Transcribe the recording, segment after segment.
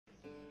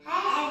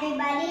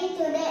everybody.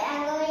 Today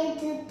I'm going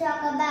to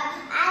talk about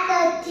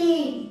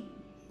adulting.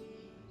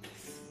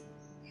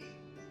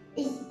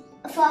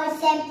 For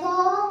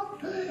example,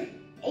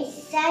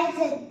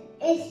 exercise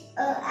is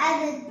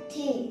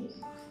adulting.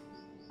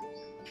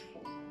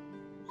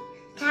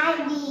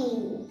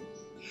 Tidy.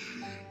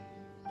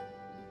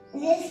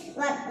 This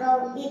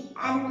wardrobe is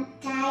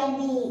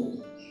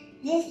untidy.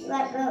 This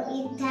wardrobe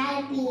is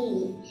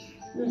tidy.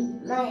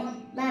 My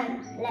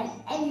mom likes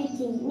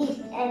everything neat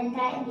and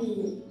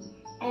tidy.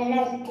 I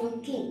like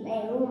to keep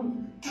my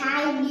room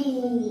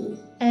tidy.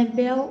 And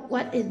Bill,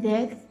 what is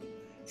this?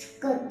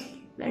 Good.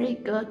 Very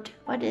good.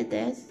 What is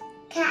this?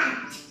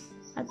 Cat.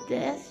 What's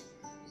this?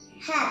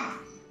 Hat.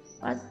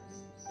 What's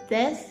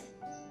this?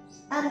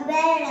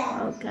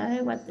 Umbrella.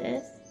 Okay, what's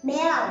this?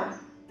 Bell.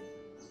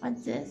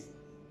 What's this?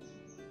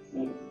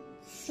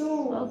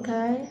 Shoe.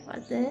 Okay,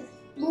 what's this?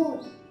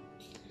 Boot.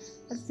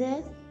 What's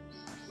this?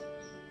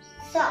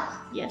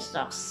 Sock. Yes,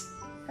 socks.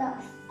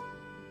 Sock.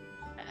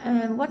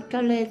 And what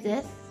color is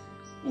this?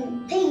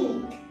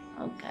 Pink.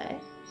 Okay.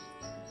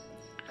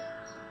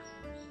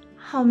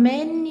 How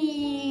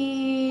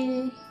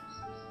many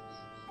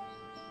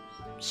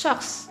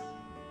socks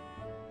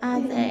are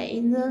there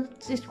in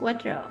this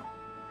wardrobe?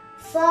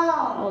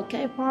 4.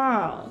 Okay,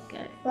 4.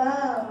 Okay.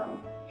 4.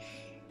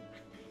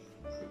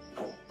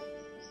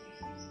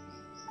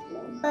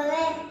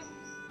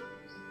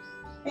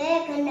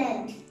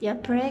 Pregnant. You're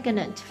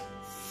pregnant.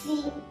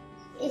 She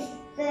is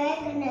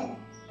pregnant.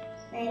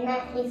 My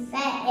mom is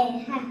fat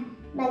and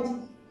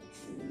husband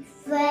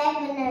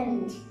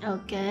pregnant.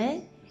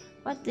 Okay.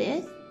 What's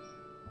this?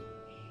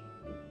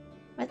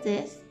 What's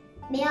this?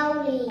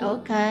 Belly.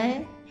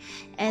 Okay.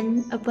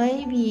 And a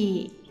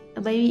baby.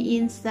 A baby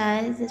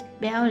inside the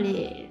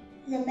belly.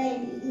 The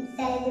baby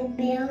inside the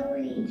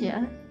belly.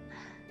 Yeah.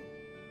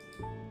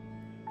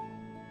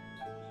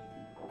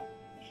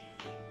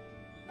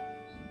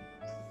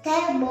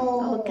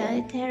 Table.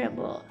 Okay,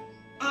 terrible.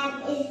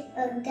 And it's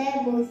a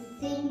table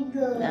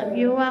single. Now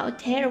you are a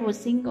terrible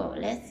single.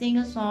 Let's sing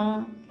a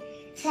song.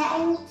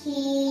 Thank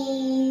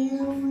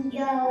you.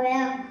 You're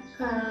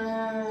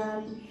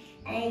welcome.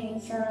 I'm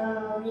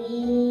sorry.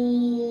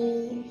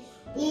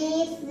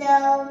 It's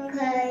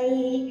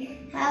okay.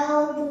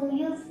 How do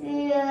you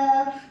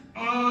feel?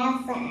 I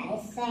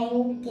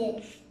thank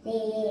you.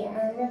 They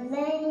are the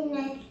very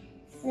nice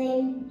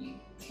thing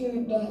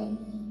today.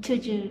 To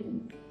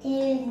do. To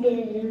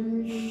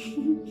do.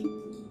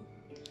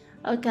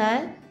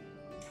 Okay.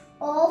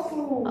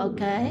 Awful.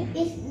 Okay.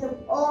 It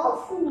looks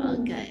awful.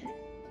 Okay.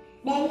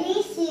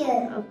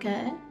 Delicious.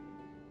 Okay.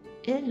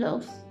 It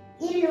looks.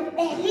 It looks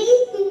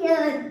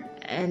delicious.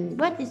 And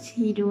what is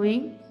he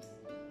doing?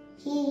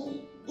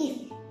 He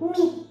is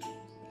meat.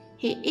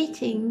 He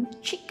eating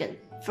chicken.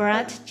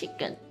 Fried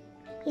chicken.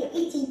 He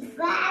eating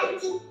fried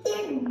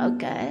chicken.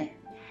 Okay.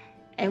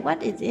 And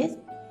what is it?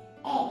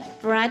 Egg.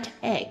 Fried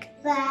egg.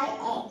 Fried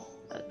egg.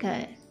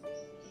 Okay.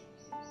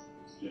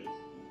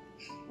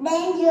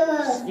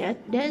 Dangerous. Yes,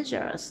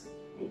 dangerous.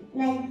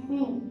 Let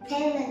me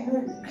find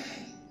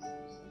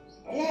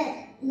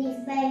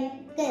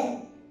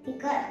it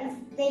because it's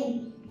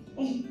big.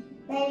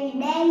 Very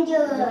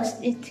dangerous.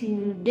 It's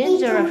too It's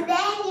dangerous. too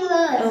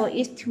dangerous. Oh,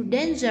 it's too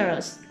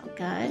dangerous.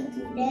 Okay. It's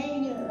too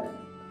dangerous.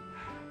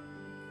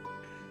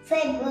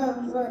 Favorite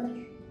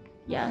food.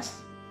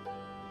 Yes.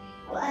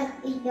 What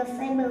is your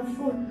favorite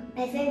food?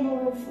 My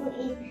favorite food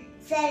is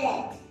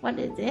salad. What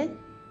is it?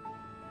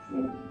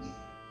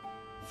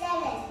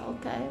 Salad.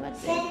 Okay.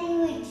 What's it?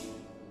 Sandwich.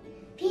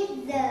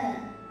 Pizza.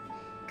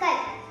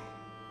 Cake.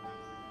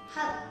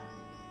 Hot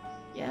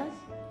Yes.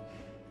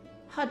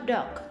 Hot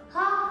dog.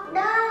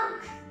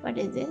 dog. What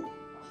is it?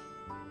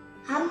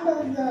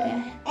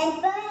 Hamburger.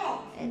 And bread.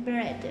 And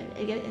bread.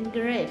 And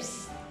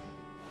grapes.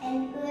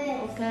 And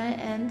bread. Okay.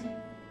 And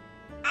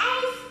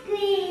Ice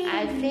cream.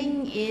 I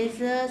think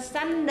it's a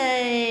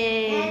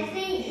Sunday. I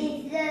think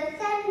it's a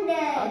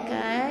Sunday.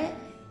 Okay.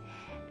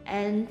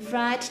 And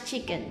fried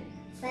chicken.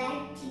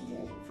 Fried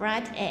chicken.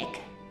 Fried egg.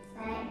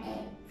 Fried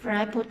egg.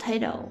 Fried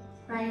potato.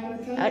 Fried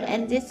potato.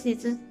 And this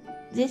is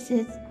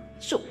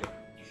soup.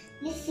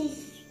 This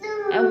is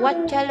soup. And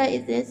what color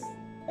is this?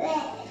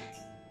 Red.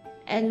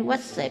 And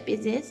what shape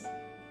is this?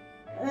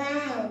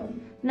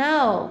 Round.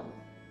 No.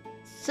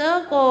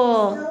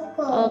 Circle.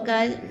 Circle.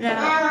 Okay. Round.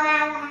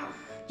 Round.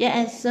 Yeah,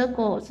 and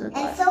circle. And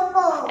Circle.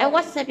 circle. And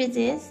what shape is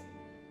this?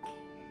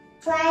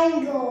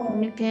 Triangle.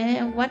 Okay.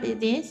 And what is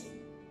this?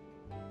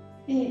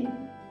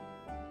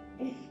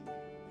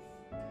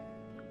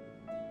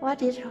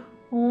 What is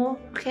hold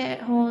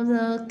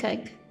the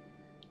cake?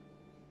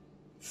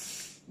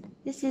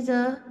 This is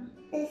a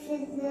This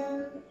is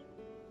a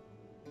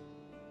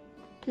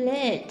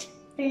plate.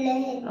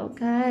 plate.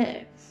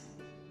 Okay.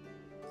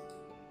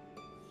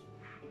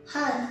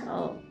 Hot.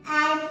 Oh.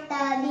 I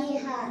study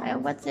hot.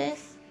 And what's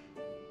this?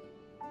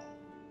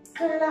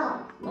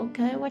 Clock.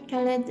 Okay. What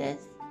color is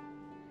this?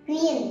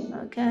 Green.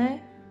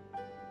 Okay.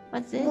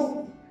 What's this?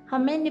 Book. How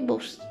many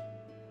books?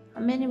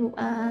 How many books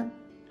are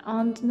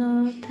on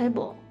the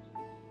table?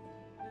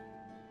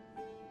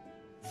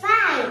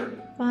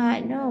 5.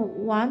 5. No.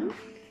 1.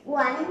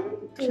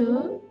 1,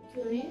 2,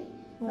 3,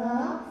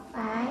 4,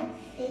 5,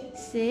 6,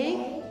 6,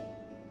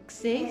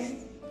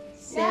 7.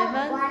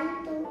 7,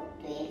 1, 2,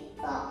 3,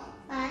 4,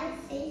 5,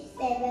 6,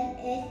 7,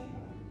 8.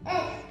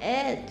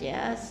 8.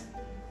 Yes.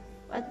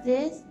 What's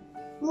this?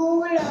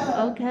 Ruler.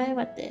 Okay,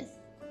 what's this?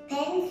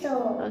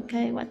 Pencil.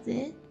 Okay, what's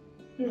this?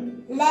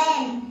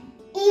 Lamp.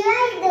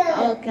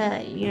 Eraser.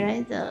 Okay,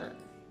 eraser.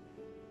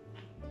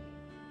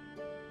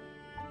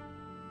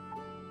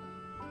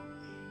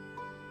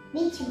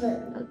 Mischievous.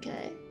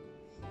 Okay.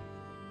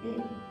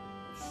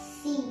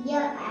 See, here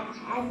I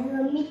have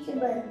a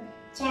mischievous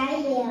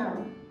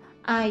child.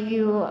 Are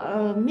you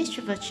a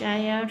mischievous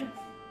child?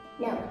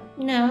 No.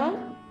 No.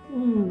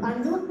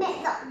 Con giúp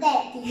mẹ dọn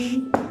dẹp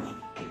thì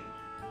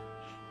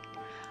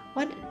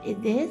What is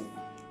this?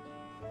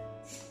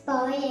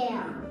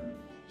 spoil.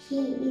 He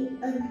is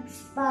a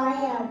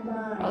spoil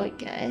boy.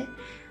 Okay.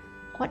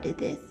 What is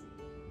this?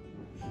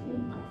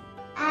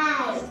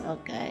 Eyes.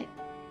 Okay.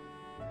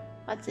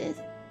 What's this?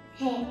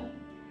 Head.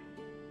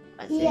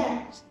 What's Ear.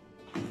 this?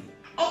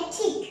 And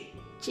cheek.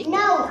 Chicken.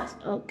 Nose.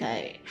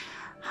 Okay.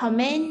 How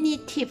many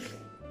teeth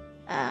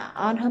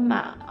on her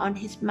mouth? On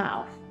his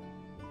mouth?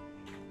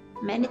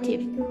 Many 1, teeth.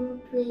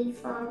 2, 3,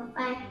 4,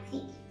 5,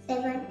 6,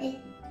 7, 8,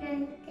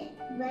 9, 10,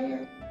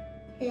 11,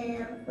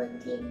 12,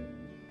 13,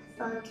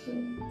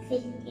 14,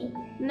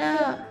 15.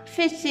 No,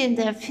 15.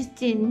 There are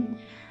 15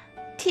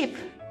 teeth.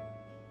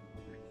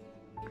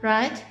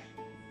 Right?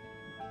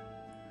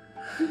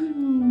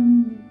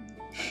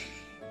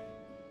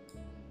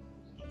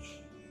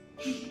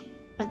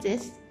 What's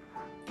this?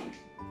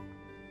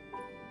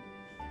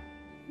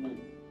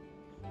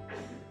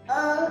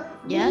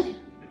 Yes.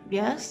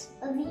 Yes.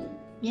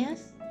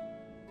 Yes.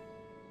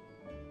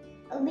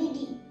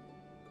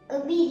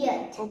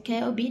 Obedient.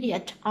 Okay.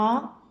 Obedient.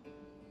 Or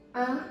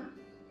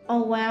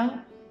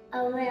well.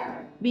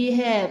 Well.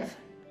 Behave.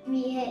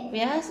 Behave.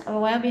 Yes. Or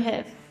well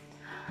behave.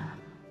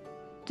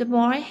 The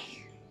boy.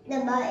 The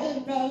boy is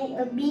very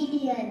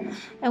obedient.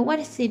 And what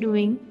is he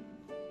doing?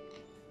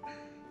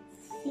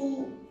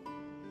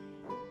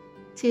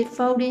 She's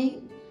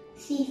folding.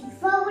 She's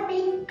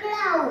folding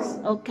clothes.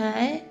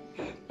 Okay.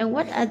 And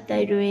what are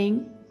they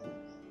doing?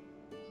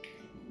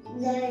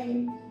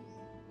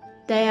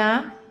 They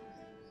are.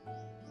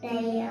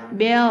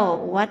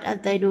 Bill, what are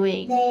they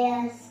doing? They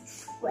are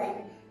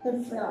swept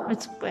the floor.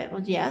 It's great.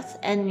 Yes.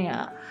 And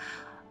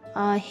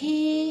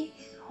he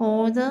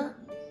hold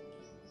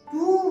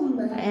Boom.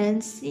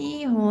 and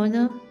she hold.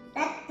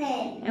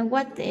 Dustpan. And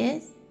what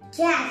is?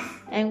 Trash.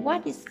 And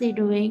what is she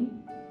doing?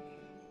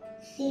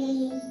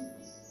 She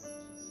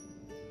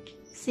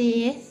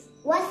She is.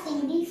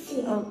 washing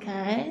dishes.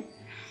 Okay.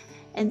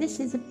 And this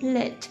is a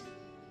plate.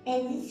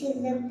 And this is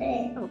the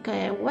plate.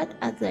 Okay. And what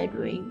are they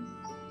doing?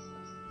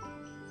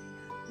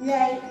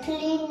 They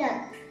clean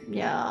up.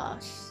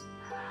 Yes.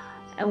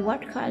 And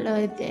what color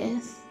is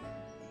this?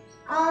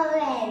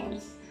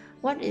 Orange.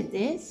 What is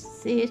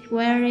this? She is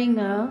wearing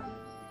a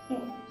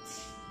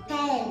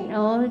Pen.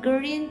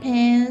 green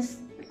pants.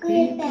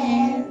 Green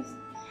pants.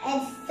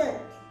 And suit.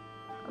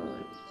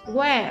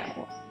 Where?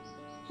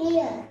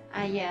 Here.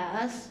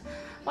 Yes.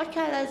 What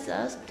color is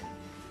this?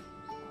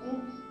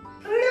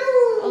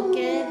 Blue.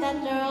 Okay,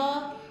 that's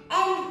all.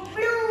 And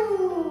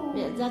blue.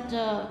 Yeah, that's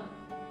all.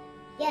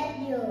 Yes,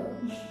 you.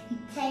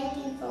 Thank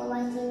you for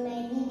watching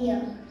my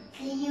video.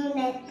 See you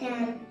next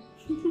time.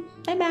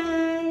 Bye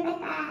bye.